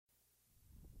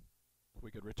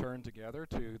we could return together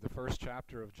to the first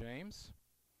chapter of James.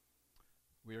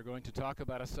 We are going to talk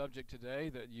about a subject today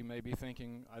that you may be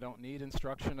thinking, I don't need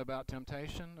instruction about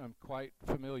temptation. I'm quite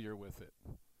familiar with it.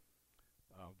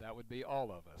 That would be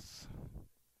all of us.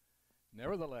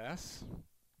 Nevertheless,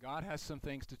 God has some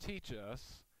things to teach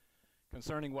us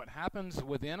concerning what happens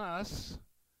within us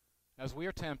as we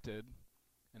are tempted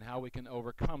and how we can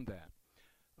overcome that.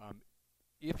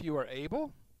 If you are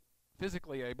able,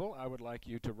 physically able, I would like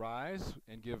you to rise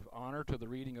and give honor to the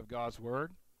reading of God's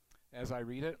Word as I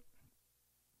read it.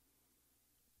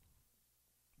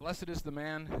 Blessed is the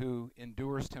man who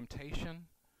endures temptation,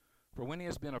 for when he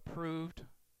has been approved,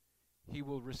 he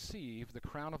will receive the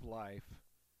crown of life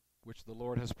which the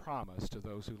Lord has promised to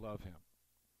those who love him.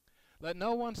 Let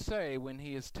no one say when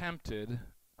he is tempted,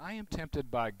 I am tempted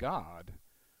by God,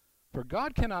 for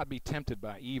God cannot be tempted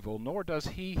by evil, nor does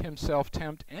he himself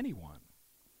tempt anyone.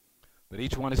 But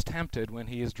each one is tempted when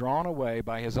he is drawn away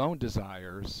by his own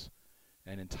desires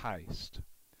and enticed.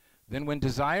 Then when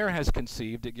desire has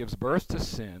conceived, it gives birth to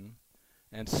sin,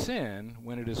 and sin,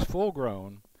 when it is full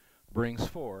grown, brings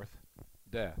forth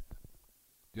death.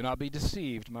 Do not be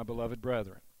deceived, my beloved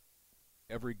brethren.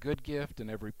 Every good gift and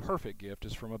every perfect gift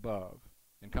is from above,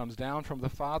 and comes down from the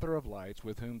Father of lights,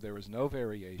 with whom there is no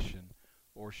variation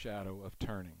or shadow of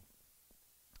turning.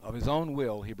 Of his own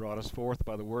will he brought us forth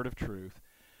by the word of truth,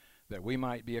 that we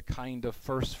might be a kind of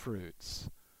first fruits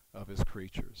of his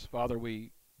creatures. Father,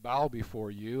 we bow before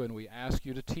you and we ask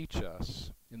you to teach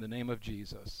us in the name of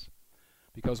Jesus,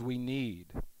 because we need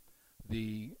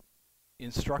the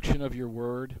instruction of your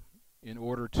word in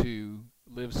order to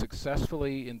live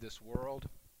successfully in this world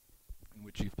in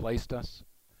which you've placed us.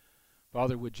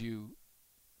 Father, would you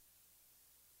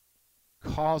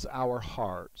cause our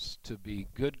hearts to be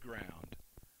good ground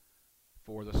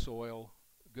for the soil,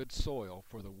 good soil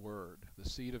for the word, the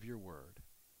seed of your word.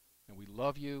 And we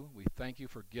love you. We thank you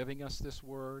for giving us this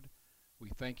word. We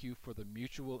thank you for the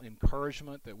mutual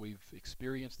encouragement that we've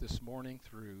experienced this morning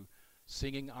through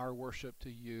singing our worship to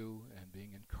you and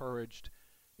being encouraged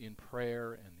in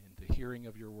prayer and in the hearing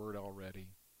of your word already.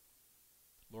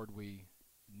 Lord, we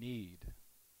need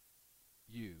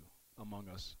you among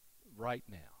us right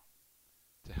now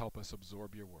to help us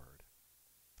absorb your word.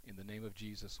 In the name of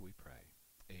Jesus we pray.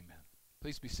 Amen.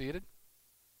 Please be seated.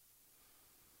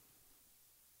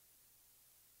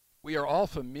 We are all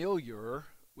familiar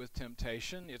with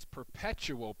temptation, its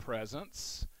perpetual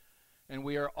presence, and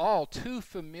we are all too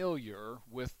familiar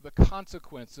with the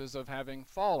consequences of having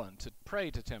fallen to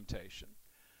prey to temptation.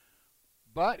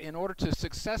 But in order to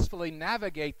successfully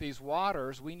navigate these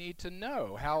waters, we need to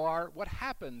know what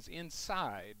happens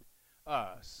inside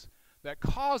us that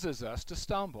causes us to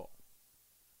stumble.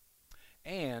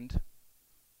 And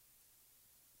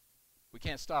we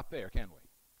can't stop there, can we?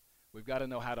 We've got to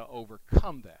know how to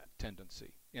overcome that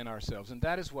tendency in ourselves. And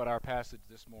that is what our passage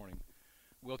this morning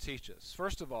will teach us.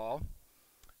 First of all,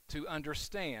 to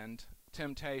understand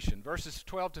temptation. Verses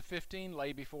 12 to 15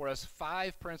 lay before us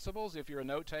 5 principles. If you're a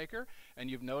note taker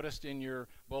and you've noticed in your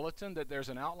bulletin that there's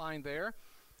an outline there,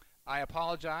 I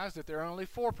apologize that there are only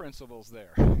 4 principles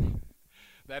there.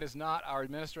 That is not our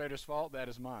administrator's fault. That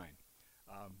is mine.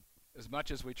 As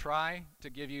much as we try to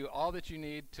give you all that you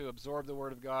need to absorb the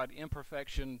Word of God,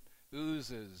 imperfection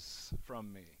oozes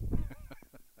from me.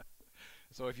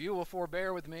 So if you will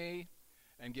forbear with me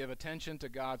and give attention to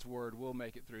God's Word, we'll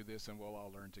make it through this and we'll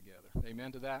all learn together.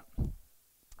 Amen to that?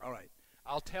 All right.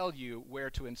 I'll tell you where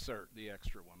to insert the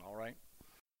extra one, all right?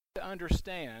 To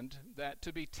understand that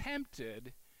to be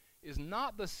tempted is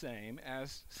not the same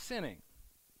as sinning.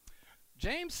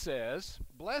 James says,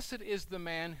 blessed is the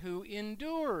man who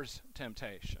endures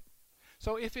temptation.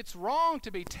 So if it's wrong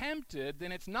to be tempted,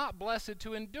 then it's not blessed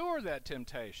to endure that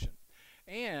temptation.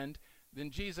 And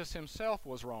then Jesus himself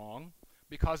was wrong,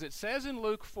 because it says in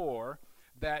Luke 4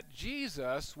 that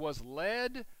Jesus was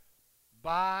led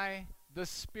by the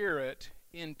Spirit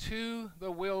into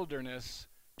the wilderness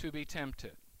to be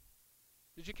tempted.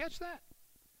 Did you catch that?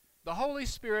 The Holy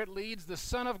Spirit leads the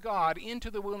Son of God into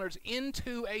the wilderness,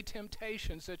 into a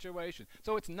temptation situation.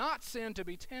 So it's not sin to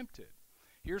be tempted.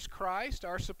 Here's Christ,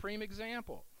 our supreme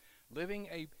example, living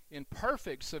in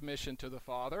perfect submission to the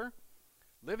Father,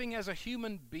 living as a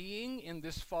human being in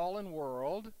this fallen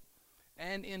world,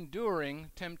 and enduring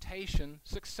temptation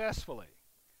successfully.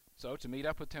 So to meet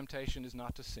up with temptation is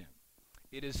not to sin.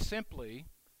 It is simply,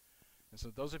 and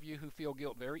so those of you who feel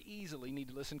guilt very easily need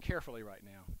to listen carefully right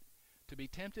now. To be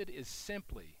tempted is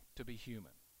simply to be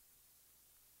human.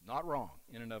 Not wrong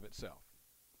in and of itself.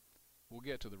 We'll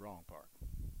get to the wrong part.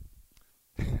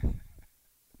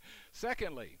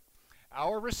 Secondly,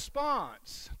 Our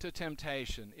response to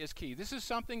temptation is key. This is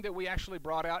something that we actually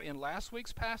brought out in last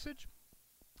week's passage,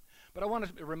 but I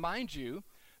want to remind you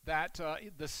that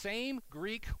the same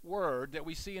Greek word that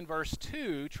we see in verse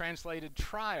 2, translated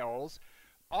trials,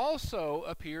 also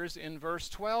appears in verse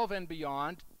 12 and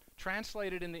beyond,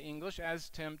 translated in the English as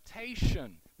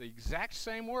temptation. The exact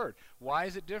same word. Why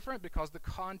is it different? Because the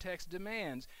context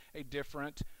demands a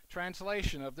different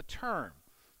translation of the term.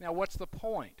 Now, what's the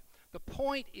point? The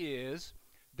point is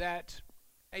that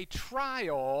a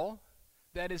trial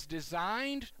that is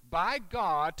designed by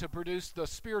God to produce the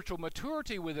spiritual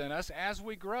maturity within us as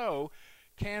we grow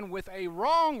can, with a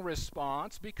wrong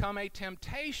response, become a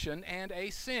temptation and a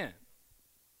sin.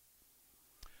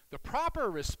 The proper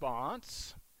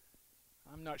response,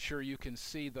 I'm not sure you can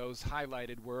see those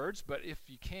highlighted words, but if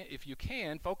you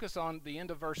can, focus on the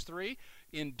end of verse 3,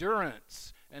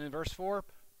 endurance, and in verse 4,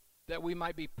 that we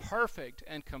might be perfect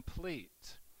and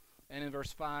complete. And in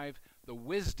verse 5, the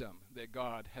wisdom that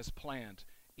God has planned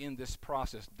in this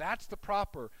process. That's the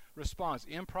proper response.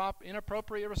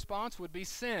 Inappropriate response would be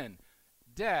sin,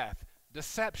 death,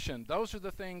 deception. Those are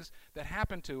the things that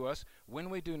happen to us when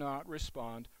we do not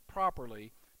respond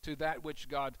properly to that which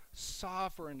God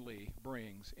sovereignly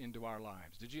brings into our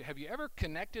lives. Have you ever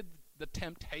connected the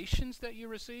temptations that you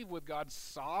receive with God's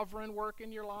sovereign work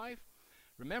in your life?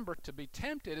 Remember, to be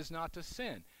tempted is not to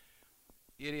sin.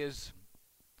 It is,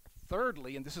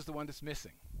 thirdly, and this is the one that's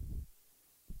missing.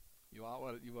 You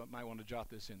might want to jot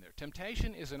this in there.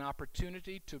 Temptation is an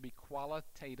opportunity to be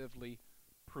qualitatively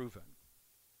proven.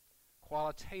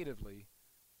 Qualitatively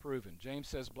proven. James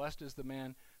says, blessed is the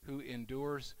man who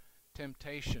endures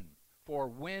temptation, for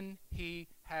when he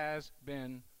has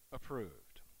been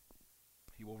approved,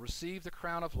 he will receive the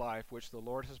crown of life which the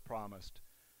Lord has promised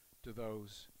to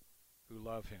those who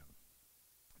love him.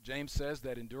 James says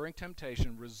that enduring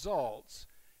temptation results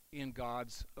in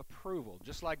God's approval.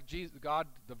 Just like God,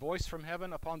 the voice from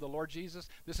heaven upon the Lord Jesus,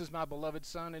 this is my beloved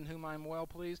Son in whom I am well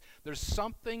pleased. There's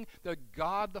something that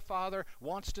God the Father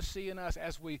wants to see in us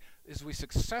as we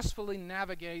successfully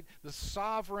navigate the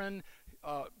sovereign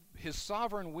his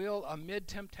sovereign will amid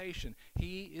temptation.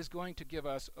 He is going to give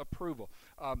us approval.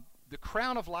 The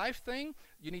crown of life thing,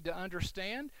 you need to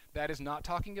understand, that is not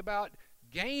talking about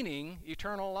gaining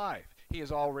eternal life. He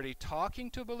is already talking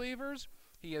to believers.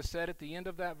 He has said at the end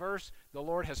of that verse, the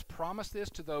Lord has promised this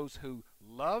to those who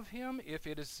love him. If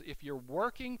you're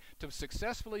working to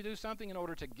successfully do something in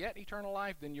order to get eternal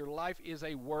life, then your life is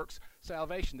a works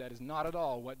salvation. That is not at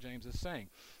all what James is saying.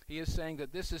 He is saying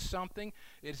that this is something,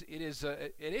 an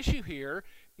issue here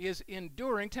is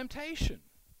enduring temptation.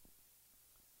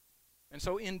 And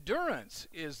so endurance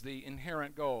is the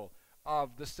inherent goal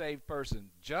of the saved person.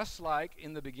 Just like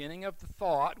in the beginning of the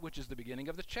thought, which is the beginning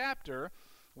of the chapter,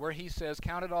 where he says,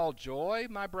 count it all joy,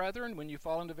 my brethren, when you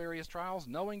fall into various trials,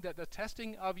 knowing that the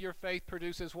testing of your faith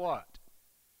produces what?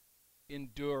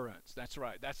 Endurance. That's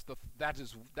right.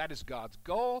 That is God's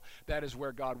goal. That is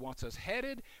where God wants us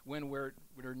headed when we're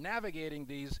navigating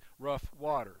these rough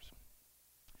waters.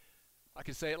 I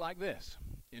could say it like this.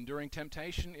 Enduring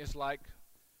temptation is like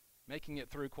making it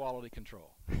through quality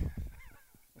control.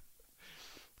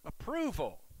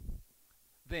 Approval,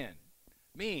 then,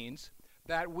 means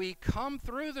that we come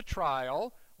through the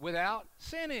trial without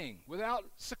sinning, without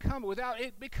succumbing, without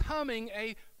it becoming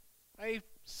a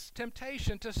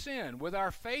temptation to sin, with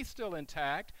our faith still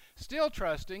intact, still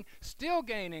trusting, still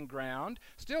gaining ground,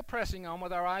 still pressing on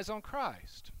with our eyes on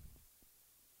Christ.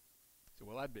 So,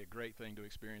 well, that'd be a great thing to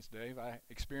experience, Dave. I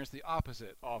experience the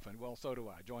opposite often. Well, so do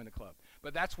I. Join the club.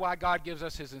 But that's why God gives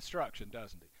us his instruction,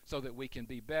 doesn't he? So that we can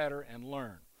be better and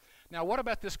learn. Now, what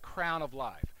about this crown of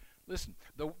life? Listen,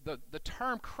 the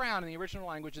term crown in the original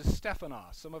language is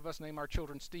Stephanos. Some of us name our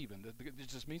children Stephen. It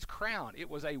just means crown. It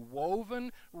was a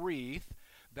woven wreath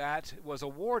that was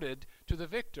awarded to the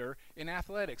victor in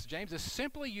athletics. James is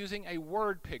simply using a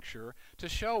word picture to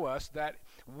show us that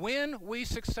when we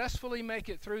successfully make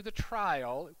it through the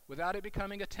trial without it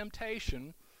becoming a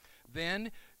temptation,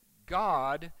 then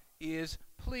God is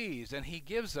pleased, and he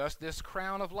gives us this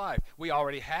crown of life. We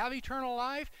already have eternal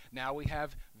life. Now we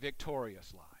have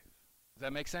victorious life. Does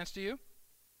that make sense to you?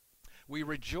 We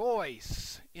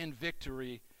rejoice in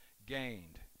victory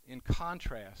gained, in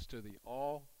contrast to the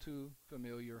all too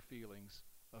familiar feelings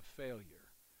of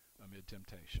failure amid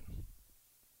temptation.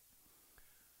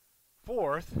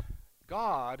 Fourth,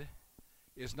 God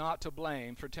is not to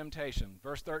blame for temptation.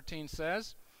 Verse 13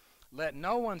 says, let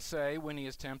no one say when he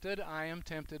is tempted, I am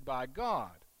tempted by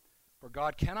God. For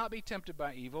God cannot be tempted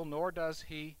by evil, nor does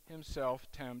he himself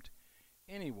tempt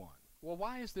anyone. Well,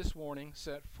 why is this warning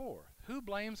set forth? Who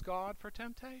blames God for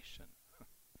temptation?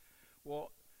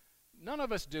 Well, none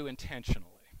of us do intentionally.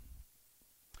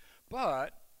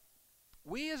 But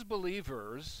we as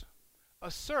believers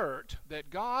assert that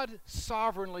God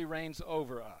sovereignly reigns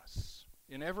over us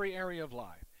in every area of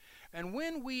life. And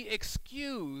when we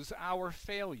excuse our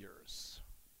failures,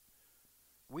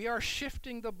 we are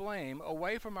shifting the blame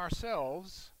away from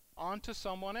ourselves onto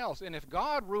someone else. And if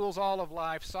God rules all of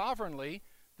life sovereignly,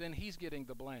 then he's getting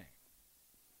the blame.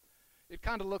 It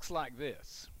kind of looks like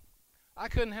this. I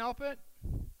couldn't help it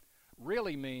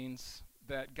really means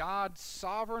that God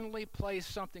sovereignly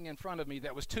placed something in front of me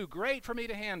that was too great for me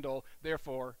to handle,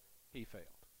 therefore he failed.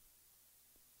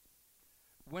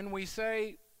 When we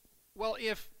say, well,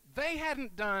 if they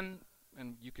hadn't done,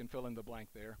 and you can fill in the blank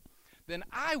there, then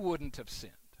I wouldn't have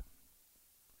sinned.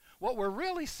 What we're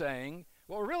really saying,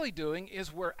 what we're really doing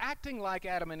is we're acting like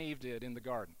Adam and Eve did in the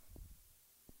garden.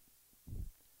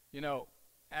 You know,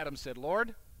 Adam said,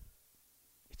 Lord,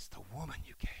 it's the woman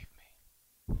you gave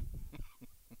me.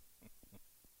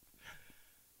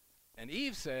 And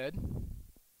Eve said,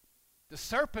 the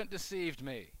serpent deceived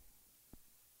me.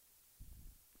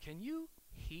 Can you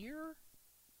hear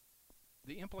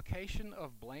the implication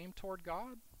of blame toward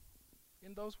God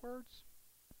in those words?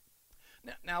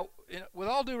 Now, with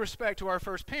all due respect to our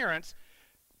first parents,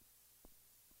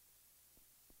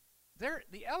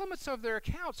 the elements of their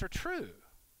accounts are true.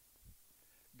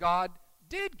 God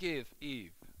did give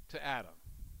Eve to Adam.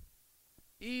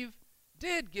 Eve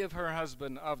did give her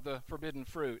husband of the forbidden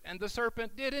fruit, and the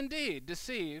serpent did indeed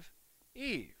deceive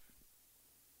Eve.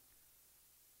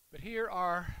 But here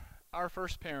are our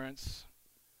first parents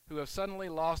who have suddenly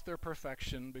lost their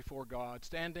perfection before God,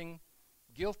 standing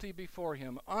guilty before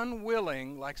him,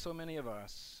 unwilling, like so many of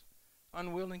us,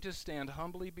 unwilling to stand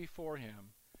humbly before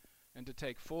him and to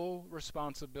take full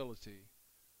responsibility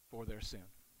for their sin.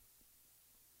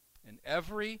 And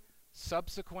every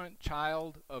subsequent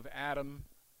child of Adam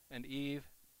and Eve,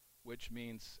 which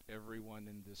means everyone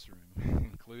in this room,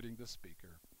 including the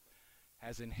speaker,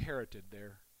 has inherited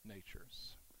their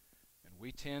natures. And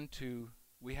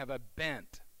we have a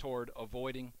bent toward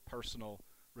avoiding personal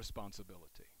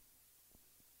responsibility.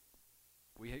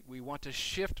 We want to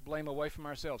shift blame away from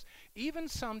ourselves, even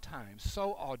sometimes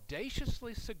so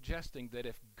audaciously suggesting that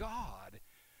if God,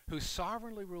 who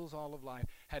sovereignly rules all of life,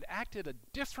 had acted a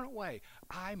different way,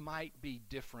 I might be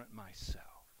different myself.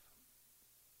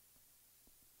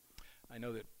 I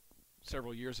know that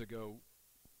several years ago,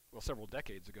 well, several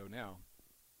decades ago now,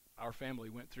 our family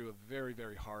went through a very,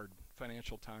 very hard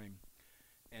financial time,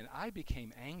 and I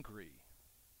became angry.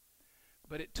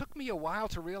 But it took me a while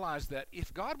to realize that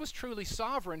if God was truly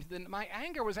sovereign, then my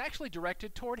anger was actually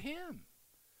directed toward him.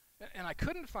 And I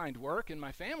couldn't find work, and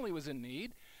my family was in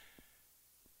need.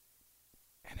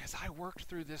 And as I worked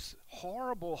through this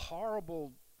horrible,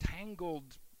 horrible,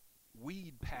 tangled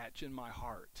weed patch in my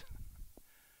heart,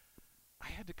 I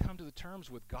had to come to the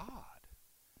terms with God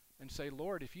and say,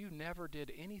 Lord, if you never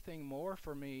did anything more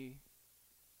for me,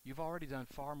 you've already done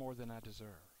far more than I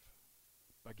deserve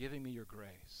by giving me your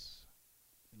grace.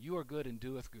 And you are good and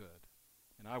doeth good,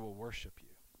 and I will worship you.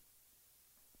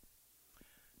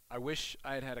 I wish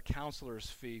I had had a counselor's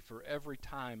fee for every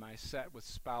time I sat with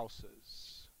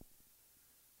spouses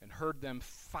and heard them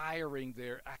firing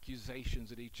their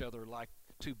accusations at each other like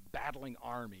two battling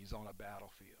armies on a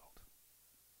battlefield.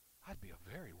 I'd be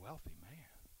a very wealthy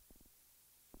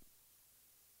man.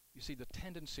 You see, the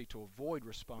tendency to avoid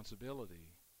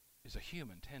responsibility is a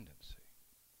human tendency.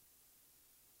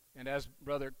 And as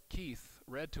Brother Keith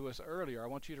read to us earlier, I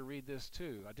want you to read this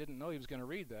too. I didn't know he was going to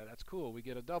read that. That's cool. We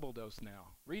get a double dose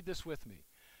now. Read this with me.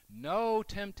 No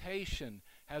temptation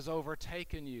has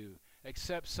overtaken you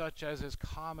except such as is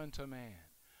common to man.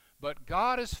 But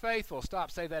God is faithful.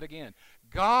 Stop, say that again.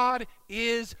 God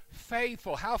is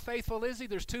faithful. How faithful is he?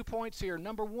 There's 2 points here.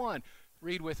 Number one,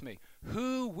 read with me.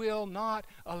 Who will not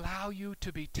allow you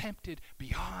to be tempted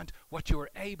beyond what you are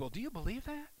able? Do you believe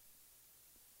that?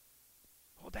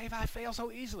 Well, Dave, I fail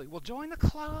so easily. Well, join the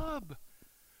club.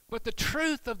 But the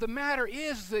truth of the matter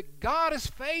is that God is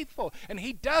faithful, and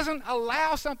he doesn't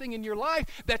allow something in your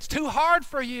life that's too hard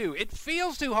for you. It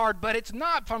feels too hard, but it's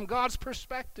not from God's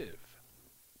perspective.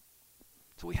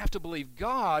 So we have to believe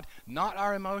God, not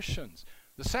our emotions.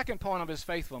 The second point of his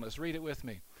faithfulness, read it with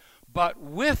me. But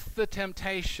with the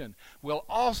temptation will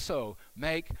also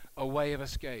make a way of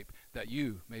escape, that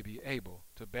you may be able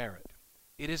to bear it.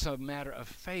 It is a matter of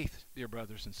faith, dear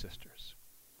brothers and sisters.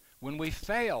 When we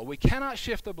fail, we cannot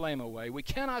shift the blame away. We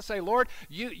cannot say, Lord,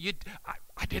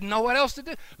 I didn't know what else to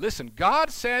do. Listen,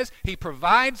 God says he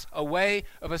provides a way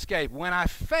of escape. When I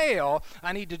fail,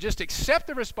 I need to just accept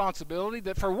the responsibility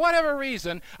that for whatever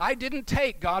reason, I didn't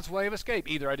take God's way of escape.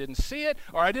 Either I didn't see it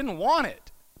or I didn't want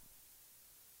it.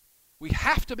 We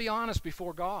have to be honest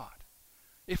before God.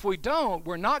 If we don't,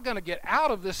 we're not going to get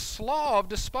out of this slough of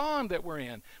despond that we're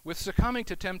in with succumbing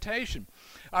to temptation.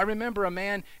 I remember a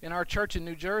man in our church in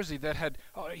New Jersey that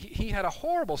he had a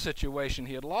horrible situation.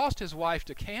 He had lost his wife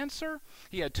to cancer.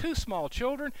 He had 2 small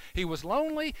children. He was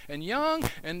lonely and young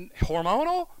and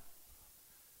hormonal.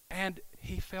 And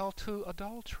he fell to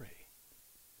adultery.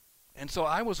 And so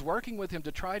I was working with him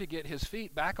to try to get his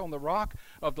feet back on the rock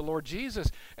of the Lord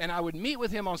Jesus. And I would meet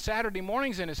with him on Saturday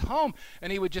mornings in his home. And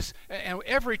he would just, and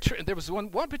there was one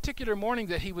particular morning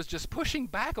that he was just pushing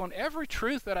back on every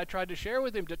truth that I tried to share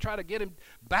with him to try to get him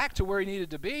back to where he needed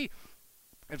to be.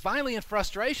 And finally, in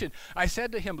frustration, I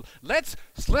said to him, let's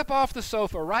slip off the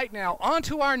sofa right now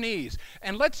onto our knees,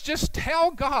 and let's just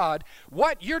tell God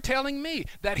what you're telling me,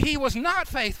 that he was not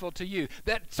faithful to you,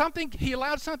 that he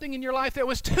allowed something in your life that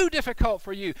was too difficult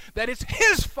for you, that it's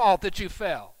his fault that you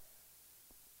fell.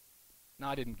 No,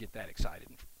 I didn't get that excited.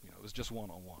 It was just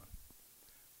one-on-one.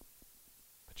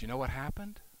 But you know what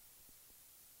happened?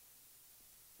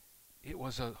 It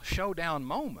was a showdown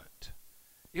moment.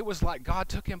 It was like God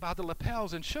took him by the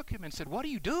lapels and shook him and said, what are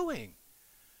you doing?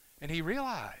 And he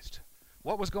realized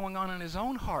what was going on in his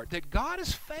own heart, that God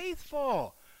is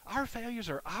faithful. Our failures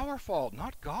are our fault,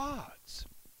 not God's.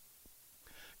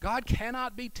 God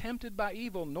cannot be tempted by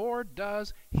evil, nor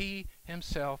does he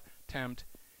himself tempt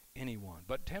anyone.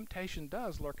 But temptation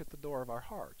does lurk at the door of our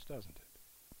hearts, doesn't it?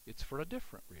 It's for a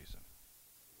different reason.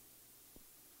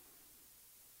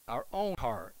 Our own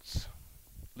hearts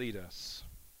lead us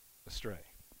astray.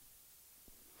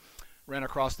 Ran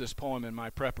across this poem in my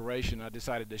preparation. I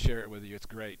decided to share it with you. It's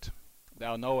great.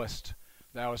 Thou knowest,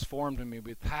 thou hast formed me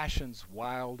with passions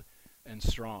wild and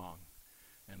strong,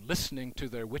 and listening to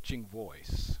their witching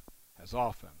voice has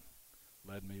often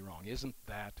led me wrong. Isn't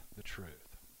that the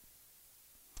truth?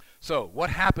 So, what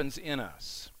happens in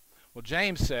us? Well,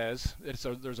 James says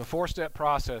there's a 4-step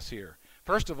process here.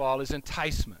 First of all is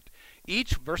enticement.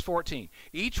 Verse 14,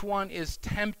 each one is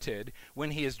tempted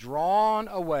when he is drawn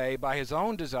away by his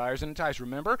own desires and enticed.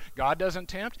 Remember, God doesn't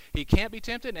tempt, he can't be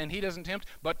tempted, and he doesn't tempt,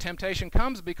 but temptation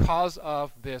comes because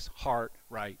of this heart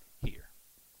right here.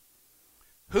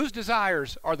 Whose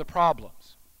desires are the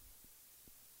problems?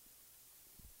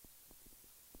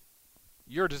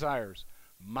 Your desires.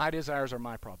 My desires are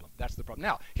my problem. That's the problem.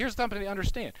 Now, here's something to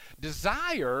understand.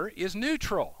 Desire is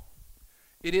neutral.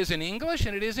 It is in English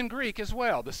and it is in Greek as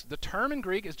well. The term in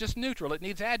Greek is just neutral. It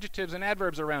needs adjectives and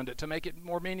adverbs around it to make it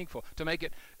more meaningful, to make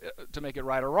it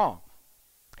right or wrong.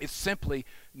 It's simply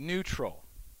neutral.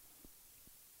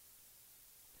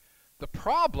 The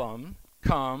problem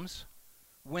comes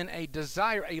when a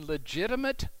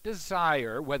legitimate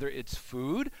desire, whether it's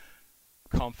food,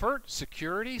 comfort,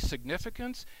 security,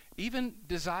 significance, even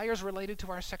desires related to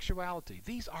our sexuality.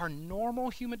 These are normal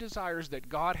human desires that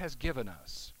God has given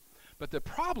us. But the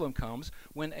problem comes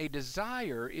when a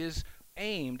desire is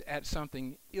aimed at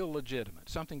something illegitimate,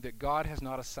 something that God has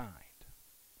not assigned.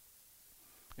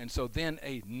 And so then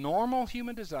a normal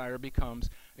human desire becomes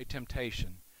a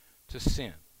temptation to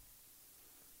sin.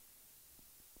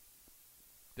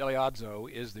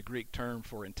 Deliazo is the Greek term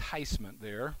for enticement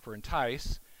there, for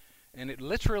entice, and it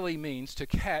literally means to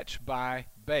catch by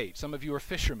bait. Some of you are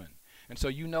fishermen, and so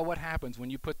you know what happens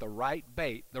when you put the right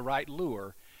bait, the right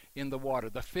lure, in the water.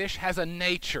 The fish has a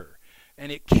nature, and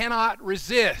it cannot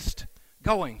resist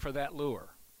going for that lure.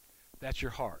 That's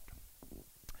your heart.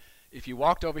 If you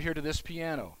walked over here to this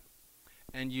piano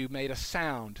and you made a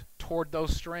sound toward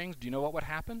those strings, do you know what would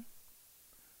happen?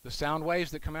 The sound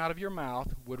waves that come out of your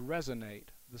mouth would resonate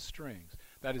the strings.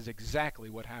 That is exactly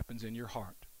what happens in your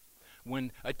heart.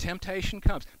 When a temptation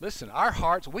comes, listen, our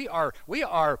hearts, we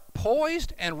are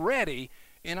poised and ready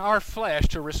in our flesh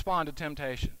to respond to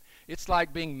temptation. It's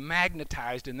like being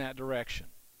magnetized in that direction.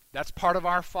 That's part of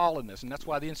our fallenness, and that's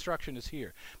why the instruction is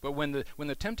here. But when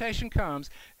the temptation comes,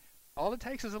 all it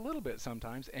takes is a little bit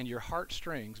sometimes, and your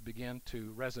heartstrings begin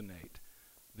to resonate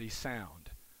the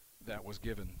sound that was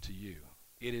given to you.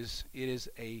 It is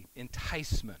a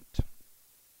enticement.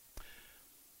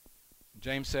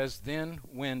 James says, then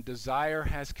when desire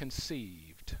has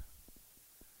conceived,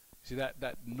 see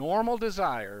that normal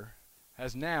desire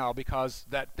has now, because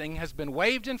that thing has been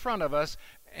waved in front of us,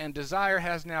 and desire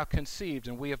has now conceived,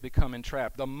 and we have become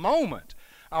entrapped. The moment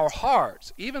our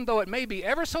hearts, even though it may be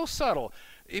ever so subtle,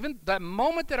 even that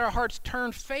moment that our hearts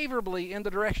turn favorably in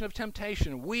the direction of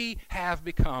temptation, we have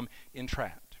become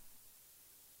entrapped.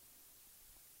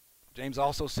 James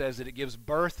also says that it gives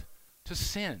birth to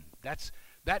sin. That's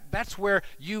where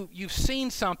you've seen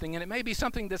something, and it may be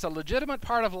something that's a legitimate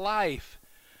part of life,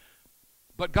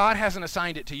 but God hasn't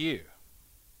assigned it to you.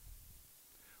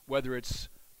 Whether it's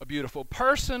a beautiful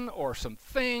person or some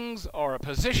things or a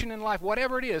position in life,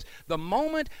 whatever it is, the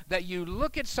moment that you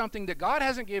look at something that God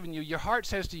hasn't given you, your heart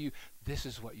says to you, this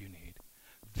is what you need.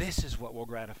 This is what will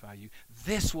gratify you.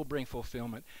 This will bring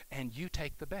fulfillment, and you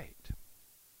take the bait.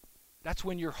 That's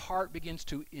when your heart begins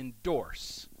to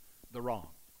endorse the wrong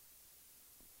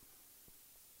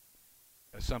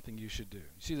as something you should do.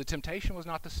 You see, the temptation was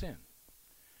not the sin.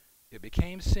 It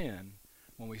became sin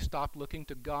when we stopped looking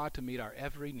to God to meet our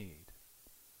every need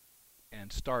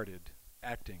and started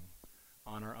acting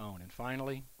on our own. And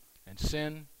finally,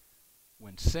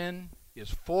 when sin is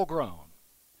full grown,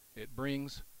 it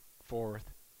brings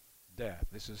forth death.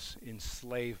 This is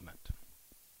enslavement.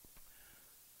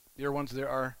 Dear ones, there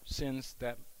are sins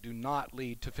that do not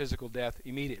lead to physical death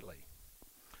immediately.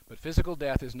 But physical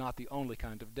death is not the only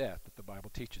kind of death that the Bible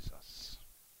teaches us.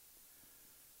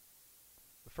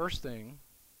 The first thing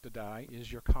to die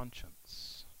is your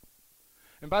conscience.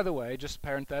 And by the way, just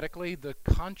parenthetically, the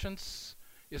conscience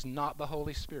is not the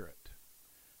Holy Spirit.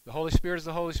 The Holy Spirit is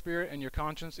the Holy Spirit, and your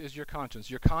conscience is your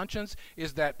conscience. Your conscience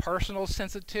is that personal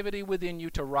sensitivity within you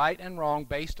to right and wrong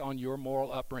based on your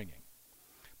moral upbringing.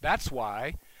 That's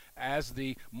why, as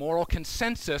the moral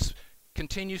consensus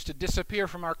continues to disappear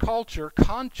from our culture,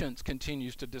 conscience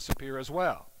continues to disappear as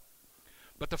well.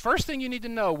 But the first thing you need to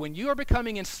know when you are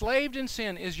becoming enslaved in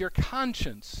sin is your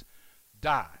conscience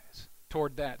dies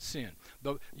toward that sin.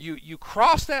 You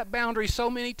cross that boundary so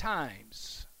many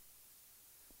times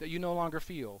that you no longer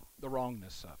feel the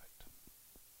wrongness of it.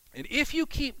 And if you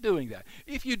keep doing that,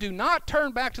 if you do not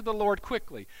turn back to the Lord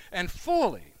quickly and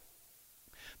fully,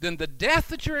 then the death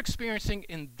that you're experiencing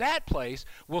in that place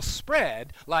will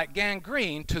spread like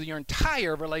gangrene to your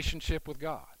entire relationship with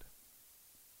God.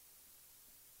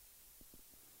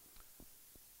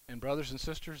 And brothers and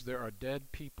sisters, there are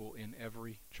dead people in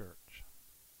every church.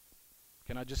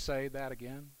 Can I just say that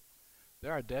again?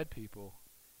 There are dead people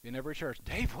in every church.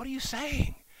 Dave, what are you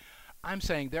saying? I'm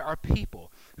saying there are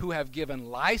people who have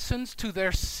given license to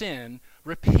their sin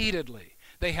repeatedly.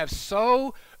 They have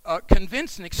so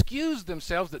convinced and excused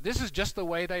themselves that this is just the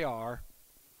way they are,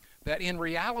 that in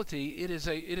reality it is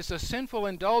a sinful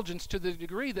indulgence to the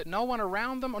degree that no one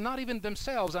around them, or not even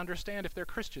themselves, understand if they're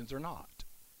Christians or not.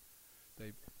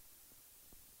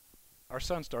 Our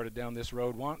son started down this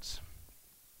road once.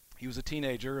 He was a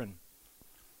teenager, and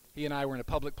he and I were in a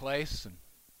public place, and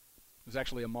it was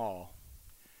actually a mall.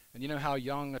 And you know how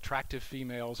young, attractive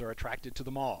females are attracted to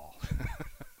the mall.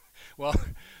 Well,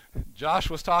 Josh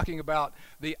was talking about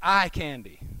the eye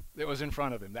candy that was in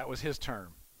front of him. That was his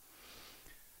term.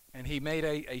 And he made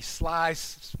a sly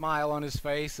smile on his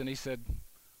face, and he said,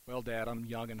 well, Dad, I'm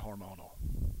young and hormonal.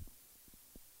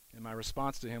 And my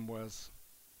response to him was,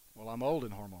 well, I'm old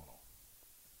and hormonal.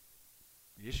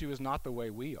 The issue is not the way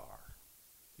we are.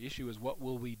 The issue is what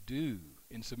will we do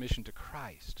in submission to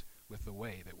Christ with the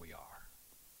way that we are.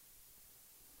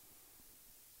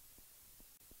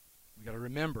 We've got to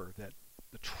remember that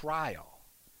the trial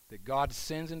that God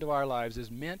sends into our lives is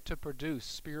meant to produce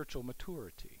spiritual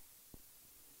maturity.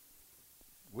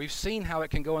 We've seen how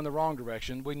it can go in the wrong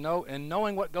direction. We know, and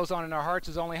knowing what goes on in our hearts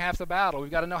is only half the battle.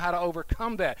 We've got to know how to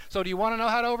overcome that. So do you want to know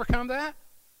how to overcome that?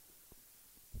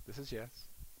 This is yes.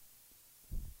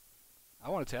 I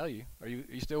want to tell you. Are you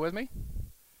still with me?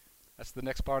 That's the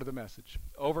next part of the message.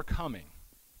 Overcoming.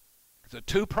 It's a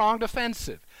two-pronged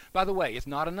offensive. By the way, it's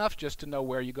not enough just to know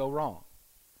where you go wrong.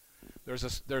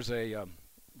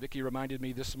 Vicki reminded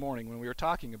me this morning when we were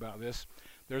talking about this,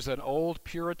 there's an old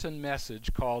Puritan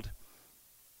message called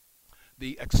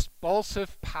The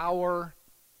Expulsive Power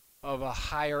of a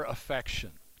Higher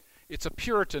Affection. It's a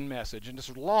Puritan message, and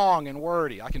it's long and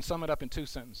wordy. I can sum it up in 2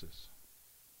 sentences.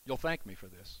 You'll thank me for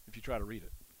this if you try to read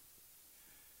it.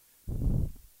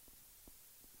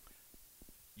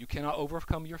 You cannot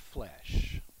overcome your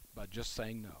flesh by just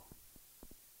saying no.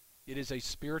 It is a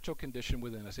spiritual condition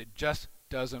within us. It just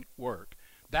doesn't work.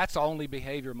 That's only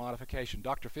behavior modification.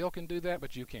 Dr. Phil can do that,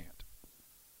 but you can't.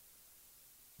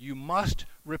 You must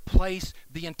replace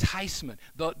the enticement,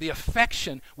 the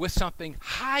affection, with something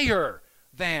higher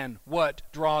than what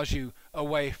draws you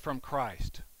away from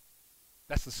Christ.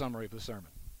 That's the summary of the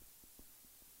sermon.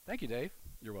 Thank you, Dave.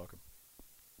 You're welcome.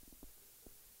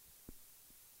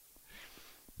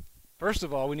 First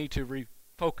of all, we need to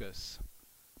refocus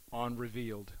on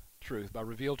revealed truth. By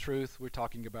revealed truth, we're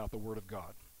talking about the Word of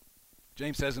God.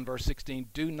 James says in verse 16,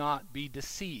 do not be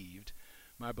deceived,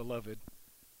 my beloved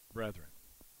brethren.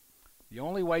 The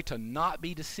only way to not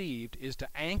be deceived is to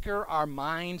anchor our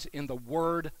minds in the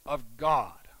Word of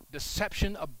God.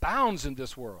 Deception abounds in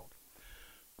this world.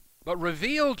 But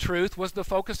revealed truth was the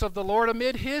focus of the Lord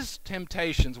amid his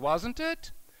temptations, wasn't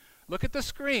it? Look at the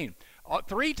screen.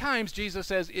 3 times Jesus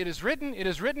says, it is written, it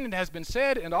has been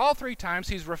said, and all 3 times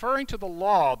he's referring to the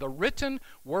law, the written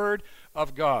word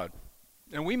of God.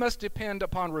 And we must depend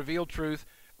upon revealed truth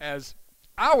as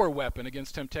our weapon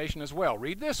against temptation as well.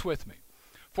 Read this with me.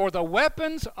 For the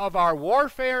weapons of our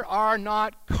warfare are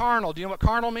not carnal. Do you know what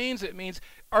carnal means? It means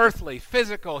earthly,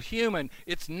 physical, human.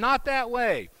 It's not that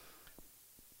way.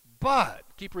 But,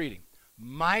 keep reading,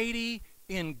 mighty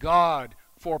in God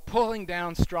for pulling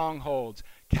down strongholds,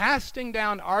 casting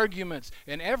down arguments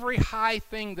and every high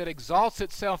thing that exalts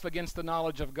itself against the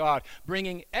knowledge of God,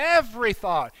 bringing every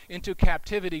thought into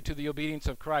captivity to the obedience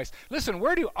of Christ. Listen,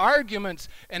 where do arguments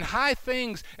and high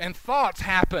things and thoughts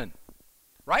happen?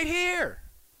 Right here.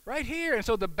 Right here. And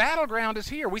so the battleground is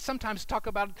here. We sometimes talk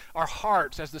about our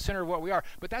hearts as the center of what we are,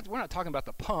 but we're not talking about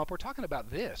the pump. We're talking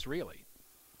about this, really.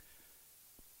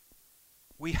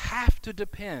 We have to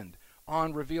depend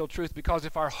on revealed truth, because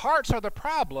if our hearts are the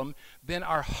problem, then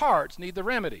our hearts need the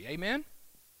remedy. Amen?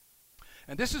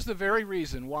 And this is the very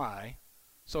reason why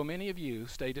so many of you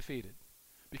stay defeated,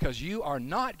 because you are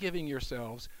not giving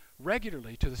yourselves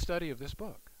regularly to the study of this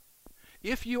book.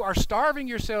 If you are starving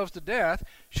yourselves to death,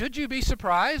 should you be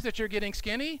surprised that you're getting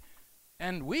skinny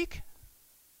and weak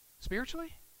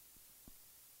spiritually?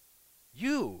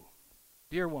 You,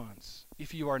 dear ones,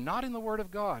 if you are not in the Word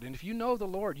of God, and if you know the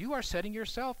Lord, you are setting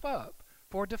yourself up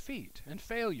for defeat and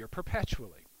failure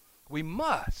perpetually. We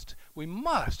must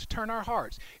turn our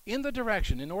hearts in the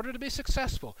direction, in order to be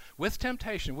successful with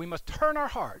temptation, we must turn our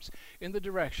hearts in the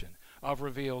direction of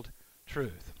revealed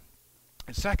truth.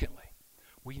 And secondly,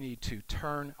 we need to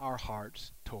turn our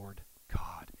hearts toward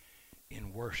God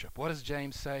in worship. What does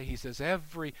James say? He says,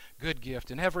 every good gift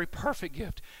and every perfect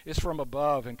gift is from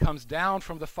above and comes down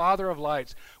from the Father of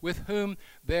lights, with whom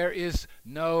there is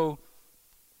no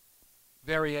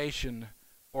variation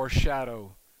or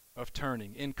shadow of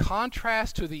turning. In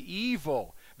contrast to the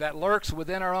evil that lurks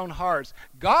within our own hearts,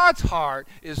 God's heart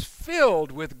is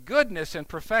filled with goodness and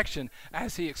perfection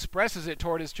as he expresses it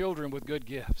toward his children with good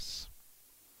gifts.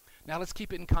 Now let's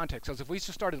keep it in context, because if we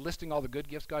just started listing all the good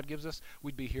gifts God gives us,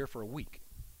 we'd be here for a week.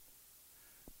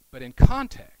 But in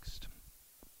context,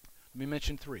 let me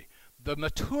mention 3. The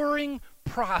maturing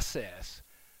process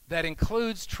that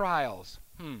includes trials.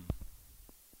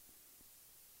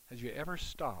 Has you ever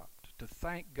stopped to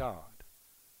thank God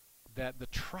that the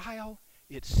trial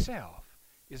itself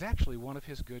is actually one of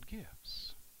his good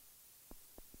gifts?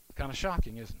 It's kind of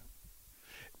shocking, isn't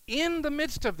it? In the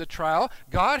midst of the trial,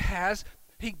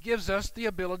 he gives us the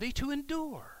ability to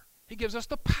endure. He gives us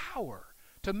the power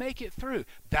to make it through.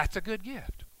 That's a good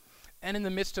gift. And in the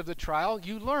midst of the trial,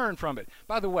 you learn from it.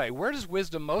 By the way, where does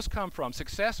wisdom most come from?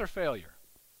 Success or failure?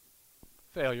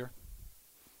 Failure.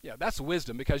 Yeah, that's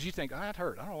wisdom, because you think, that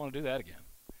hurt. I don't want to do that again.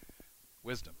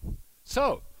 Wisdom.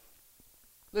 So,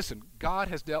 listen, God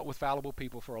has dealt with fallible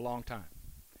people for a long time.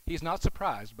 He's not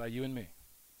surprised by you and me.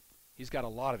 He's got a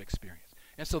lot of experience.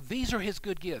 And so these are his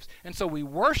good gifts. And so we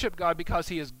worship God because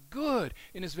he is good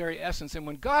in his very essence. And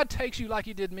when God takes you, like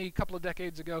he did me a couple of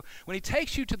decades ago, when he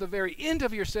takes you to the very end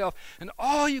of yourself, and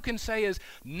all you can say is,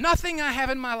 nothing I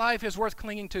have in my life is worth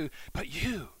clinging to, but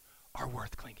you are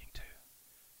worth clinging to.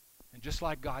 And just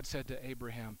like God said to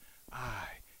Abraham, I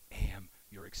am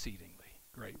your exceedingly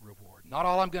great reward. Not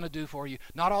all I'm going to do for you,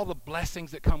 not all the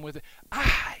blessings that come with it.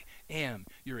 I am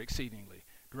your exceedingly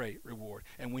great reward.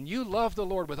 And when you love the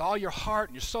Lord with all your heart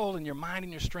and your soul and your mind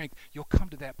and your strength, you'll come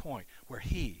to that point where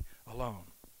he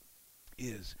alone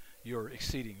is your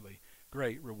exceedingly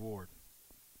great reward.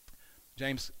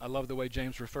 James, I love the way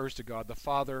James refers to God, the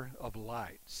Father of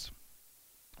lights,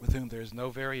 with whom there is no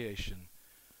variation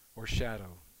or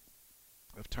shadow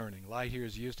of turning. Light here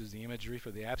is used as the imagery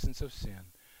for the absence of sin.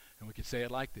 And we could say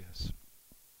it like this: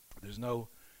 there's no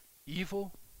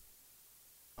evil,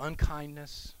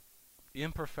 unkindness,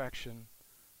 imperfection,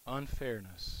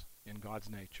 unfairness in God's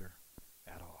nature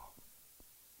at all.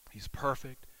 He's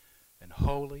perfect and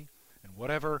holy, and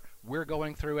whatever we're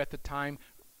going through at the time,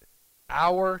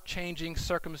 our changing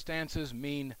circumstances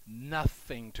mean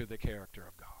nothing to the character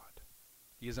of God.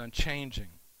 He is unchanging.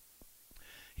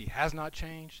 He has not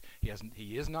changed.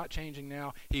 He is not changing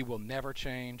now. He will never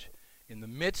change. In the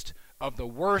midst of the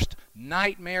worst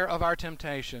nightmare of our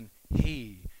temptation,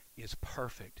 he is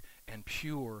perfect and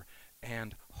pure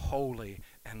and holy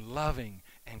and loving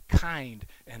and kind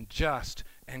and just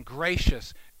and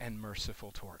gracious and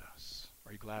merciful toward us.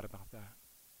 Are you glad about that?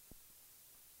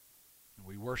 And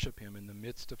we worship him in the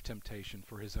midst of temptation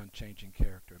for his unchanging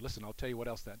character. Listen, I'll tell you what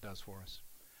else that does for us.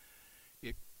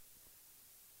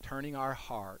 Turning our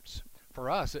hearts For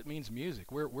us, it means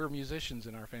music. We're musicians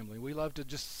in our family. We love to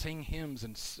just sing hymns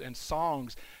and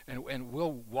songs, and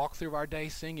we'll walk through our day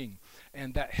singing.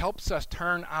 And that helps us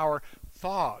turn our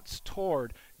thoughts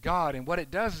toward God. And what it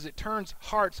does is it turns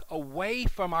hearts away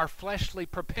from our fleshly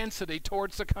propensity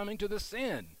towards succumbing to the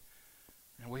sin.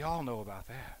 And we all know about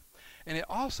that. And it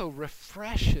also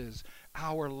refreshes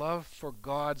our love for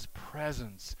God's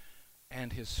presence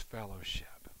and his fellowship.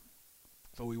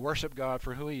 So we worship God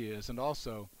for who he is and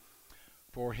also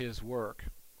for his work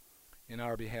in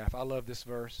our behalf. I love this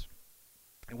verse.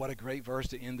 And what a great verse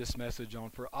to end this message on.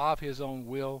 For of his own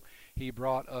will he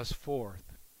brought us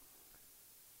forth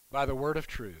by the word of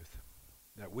truth,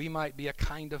 that we might be a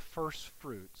kind of first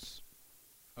fruits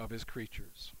of his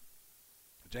creatures.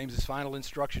 James's final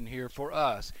instruction here for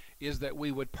us is that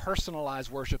we would personalize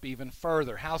worship even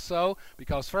further. How so?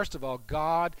 Because first of all,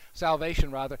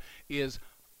 salvation is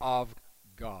of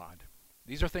God.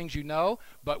 These are things you know,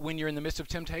 but when you're in the midst of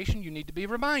temptation, you need to be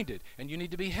reminded, and you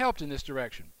need to be helped in this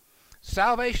direction.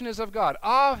 Salvation is of God,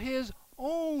 of his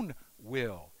own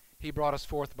will. He brought us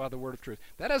forth by the word of truth.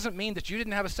 That doesn't mean that you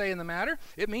didn't have a say in the matter.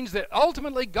 It means that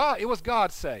ultimately it was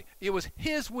God's say. It was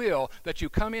his will that you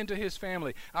come into his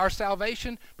family. Our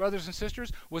salvation, brothers and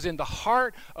sisters, was in the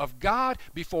heart of God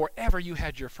before ever you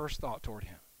had your first thought toward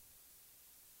him.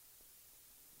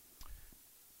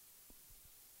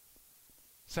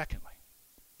 Secondly,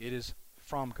 it is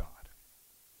from God.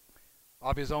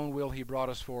 Of his own will he brought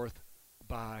us forth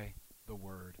by the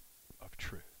word of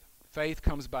truth. Faith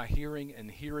comes by hearing, and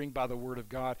hearing by the word of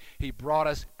God. He brought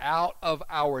us out of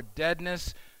our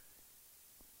deadness,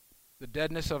 the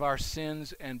deadness of our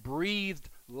sins, and breathed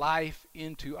life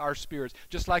into our spirits.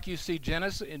 Just like you see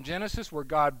in Genesis where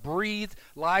God breathed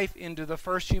life into the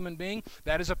first human being,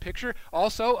 that is a picture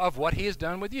also of what he has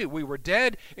done with you. We were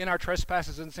dead in our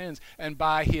trespasses and sins, and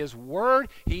by his word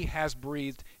he has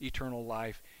breathed eternal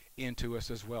life into us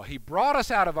as well. He brought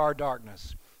us out of our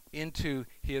darkness into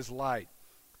his light.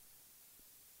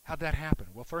 How'd that happen?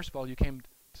 Well, first of all, you came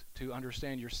to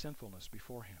understand your sinfulness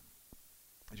before him.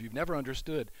 If you've never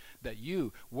understood that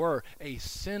you were a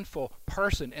sinful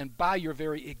person, and by your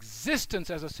very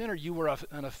existence as a sinner, you were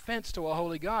an offense to a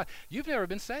holy God, you've never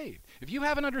been saved. If you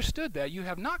haven't understood that, you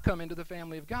have not come into the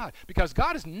family of God, because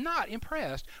God is not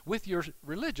impressed with your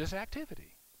religious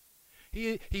activity.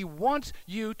 He wants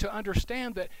you to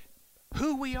understand that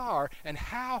who we are and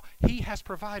how he has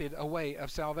provided a way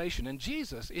of salvation. And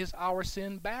Jesus is our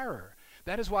sin bearer.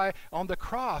 That is why on the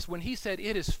cross, when he said,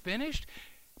 "It is finished,"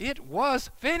 it was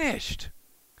finished.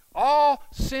 All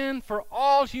sin for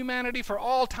all humanity for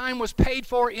all time was paid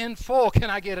for in full. Can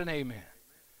I get an amen?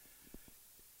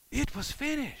 It was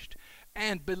finished.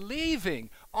 And believing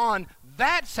on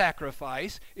that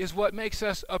sacrifice is what makes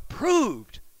us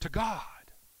approved to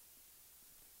God.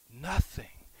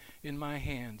 Nothing in my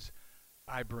hands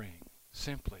I bring,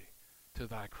 simply to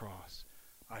thy cross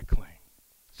I cling.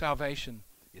 Salvation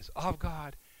is of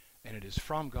God, and it is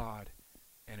from God,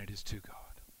 and it is to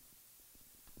God.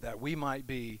 That we might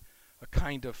be a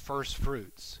kind of first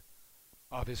fruits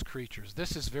of his creatures.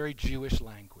 This is very Jewish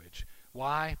language.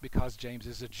 Why? Because James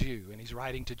is a Jew, and he's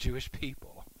writing to Jewish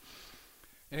people.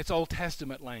 And it's Old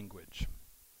Testament language.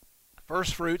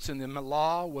 First fruits in the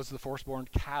law was the firstborn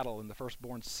cattle, and the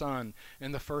firstborn son,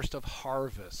 and the first of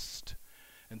harvest.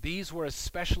 And these were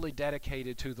especially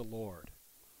dedicated to the Lord.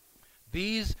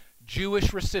 These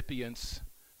Jewish recipients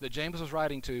that James was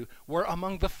writing to were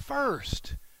among the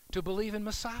first to believe in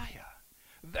Messiah.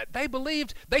 They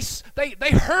believed,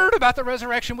 they heard about the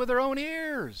resurrection with their own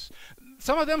ears.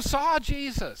 Some of them saw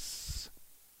Jesus.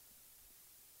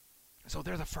 So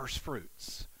they're the first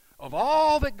fruits of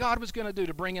all that God was going to do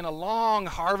to bring in a long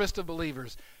harvest of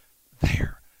believers.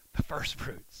 They're the first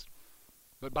fruits.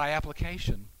 But by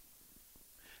application,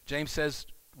 James says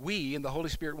we, and the Holy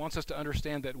Spirit wants us to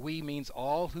understand that we means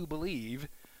all who believe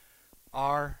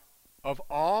are of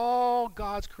all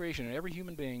God's creation, and every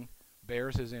human being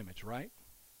bears his image, right?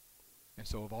 And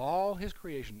so of all his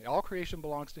creation, all creation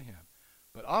belongs to him.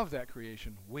 But of that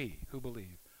creation, we who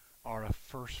believe are of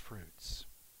first fruits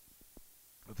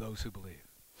of those who believe.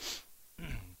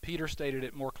 Peter stated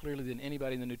it more clearly than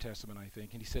anybody in the New Testament, I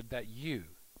think, and he said that you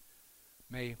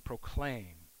may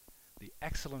proclaim the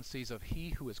excellencies of he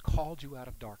who has called you out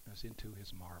of darkness into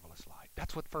his marvelous light.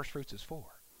 That's what first fruits is for.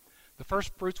 The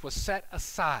first fruits was set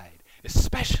aside,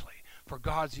 especially for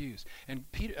God's use. And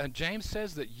James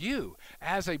says that you,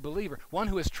 as a believer, one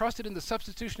who has trusted in the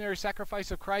substitutionary sacrifice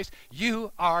of Christ,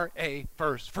 you are a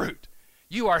first fruit.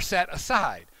 You are set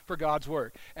aside for God's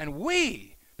work. And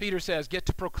we, Peter says, get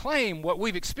to proclaim what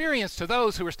we've experienced to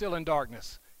those who are still in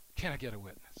darkness. Can I get a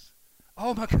witness?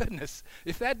 Oh my goodness.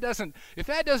 If that doesn't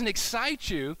excite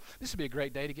you, this would be a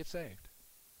great day to get saved.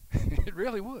 It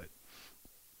really would.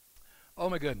 Oh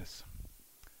my goodness.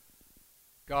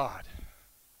 God.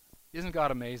 Isn't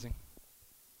God amazing?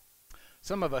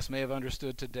 Some of us may have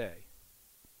understood today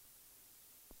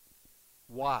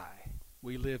why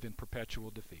we live in perpetual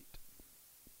defeat.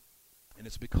 And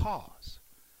it's because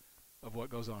of what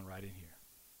goes on right in here.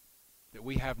 That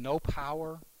we have no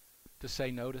power to say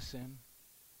no to sin.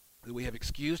 That we have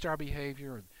excused our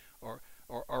behavior, or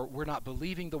we're not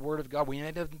believing the Word of God. We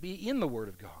may not be in the Word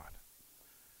of God.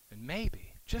 And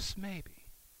maybe, just maybe,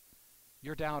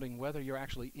 you're doubting whether you're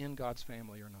actually in God's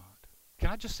family or not. Can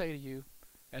I just say to you,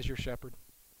 as your shepherd,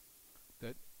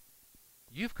 that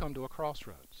you've come to a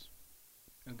crossroads,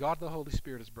 and God the Holy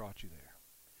Spirit has brought you there.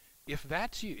 If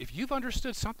that's you, if you've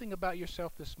understood something about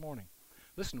yourself this morning,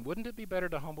 listen, wouldn't it be better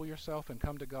to humble yourself and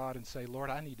come to God and say, Lord,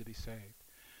 I need to be saved,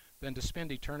 than to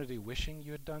spend eternity wishing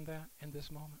you had done that in this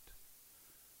moment?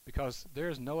 Because there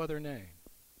is no other name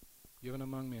given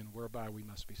among men whereby we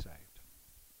must be saved.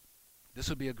 This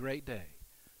would be a great day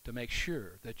to make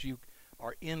sure that you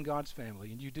are in God's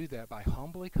family, and you do that by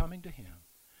humbly coming to Him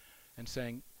and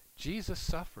saying, Jesus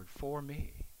suffered for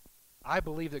me. I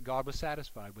believe that God was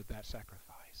satisfied with that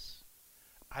sacrifice.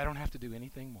 I don't have to do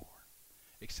anything more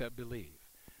except believe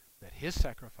that His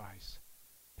sacrifice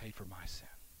paid for my sin.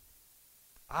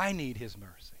 I need His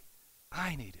mercy.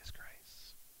 I need His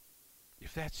grace.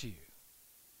 If that's you,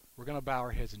 we're going to bow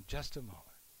our heads in just a moment,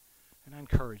 and I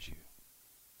encourage you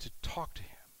to talk to Him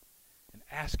and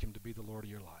ask Him to be the Lord of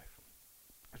your life.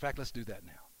 In fact, let's do that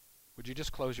now. Would you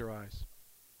just close your eyes?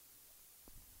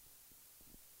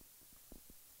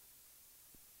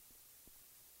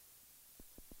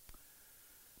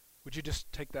 Would you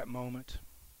just take that moment,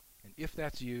 and if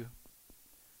that's you,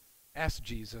 ask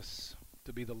Jesus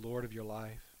to be the Lord of your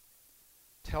life.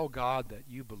 Tell God that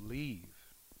you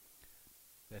believe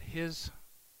that His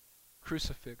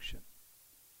crucifixion,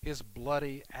 His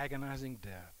bloody, agonizing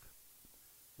death,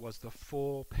 was the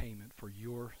full payment for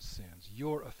your sins,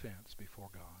 your offense before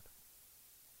God.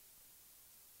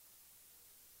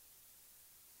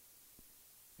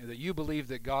 And that you believe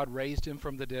that God raised Him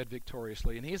from the dead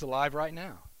victoriously, and He's alive right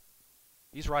now.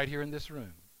 He's right here in this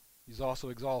room. He's also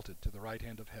exalted to the right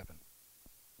hand of heaven.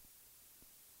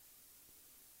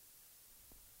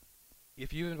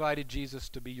 If you invited Jesus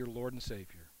to be your Lord and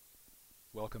Savior,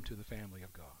 welcome to the family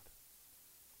of God.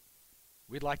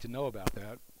 We'd like to know about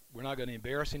that. We're not going to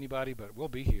embarrass anybody, but we'll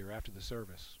be here after the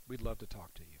service. We'd love to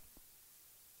talk to you.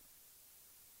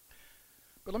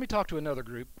 But let me talk to another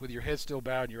group with your head still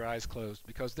bowed and your eyes closed,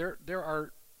 because there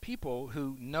are people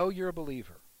who know you're a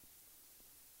believer,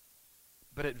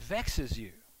 but it vexes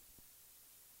you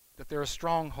that there are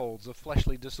strongholds of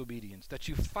fleshly disobedience that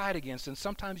you fight against, and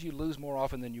sometimes you lose more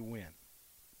often than you win.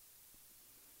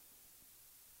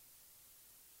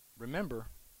 Remember,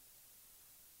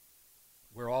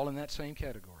 we're all in that same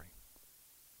category.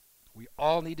 We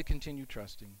all need to continue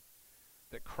trusting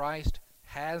that Christ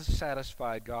has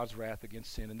satisfied God's wrath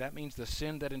against sin, and that means the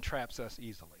sin that entraps us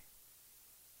easily.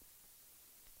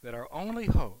 That our only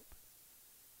hope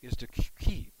is to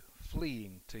keep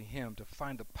fleeing to Him, to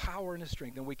find the power and the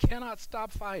strength, and we cannot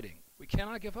stop fighting. We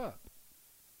cannot give up.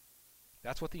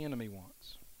 That's what the enemy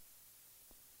wants.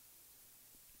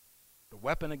 The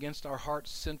weapon against our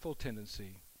heart's sinful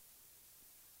tendency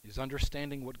is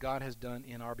understanding what God has done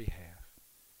in our behalf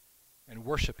and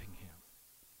worshiping Him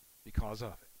because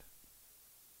of it.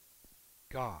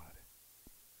 God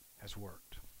has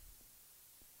worked.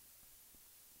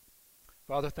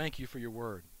 Father, thank you for your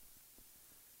word.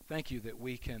 Thank you that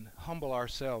we can humble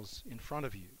ourselves in front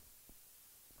of you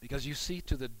because you see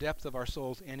to the depth of our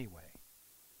souls anyway.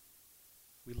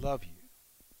 We love you.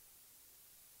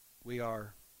 We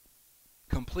are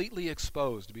completely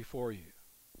exposed before you.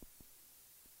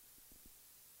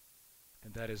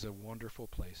 And that is a wonderful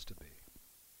place to be.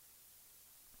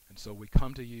 And so we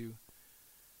come to you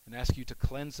and ask you to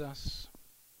cleanse us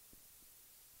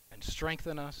and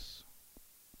strengthen us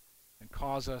and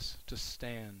cause us to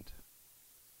stand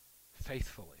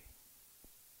faithfully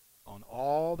on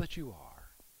all that you are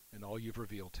and all you've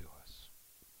revealed to us.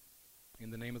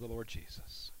 In the name of the Lord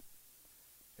Jesus,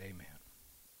 amen.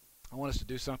 I want us to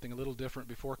do something a little different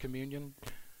before communion.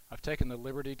 I've taken the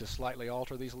liberty to slightly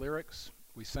alter these lyrics.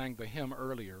 We sang the hymn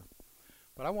earlier,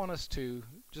 but I want us to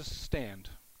just stand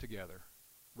together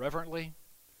reverently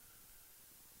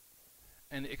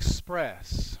and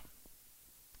express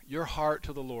your heart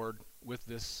to the Lord with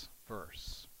this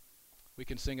verse. We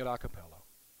can sing it a cappella.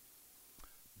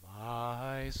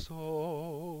 My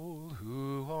soul,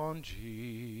 who on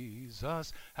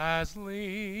Jesus has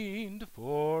leaned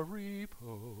for repose,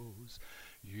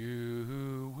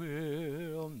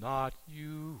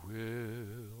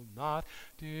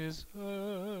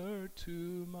 desert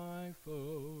to my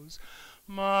foes.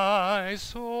 My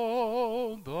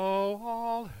soul, though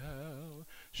all hell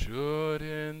should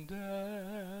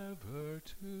endeavor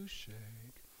to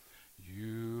shake,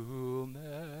 you'll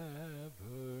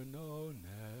never,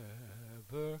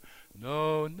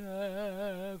 no,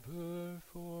 never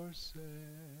forsake.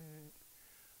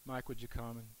 Mike, would you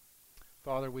come? And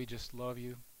Father, we just love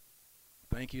you.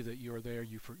 Thank you that you are there.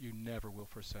 You never will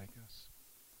forsake us.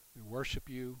 We worship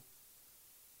you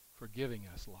for giving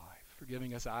us life, for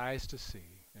giving us eyes to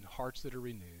see and hearts that are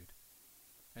renewed,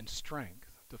 and strength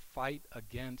to fight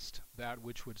against that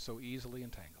which would so easily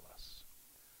entangle us,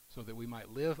 so that we might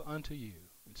live unto you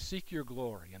and seek your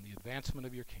glory and the advancement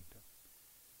of your kingdom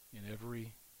in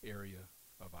every area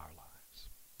of our lives.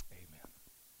 Amen.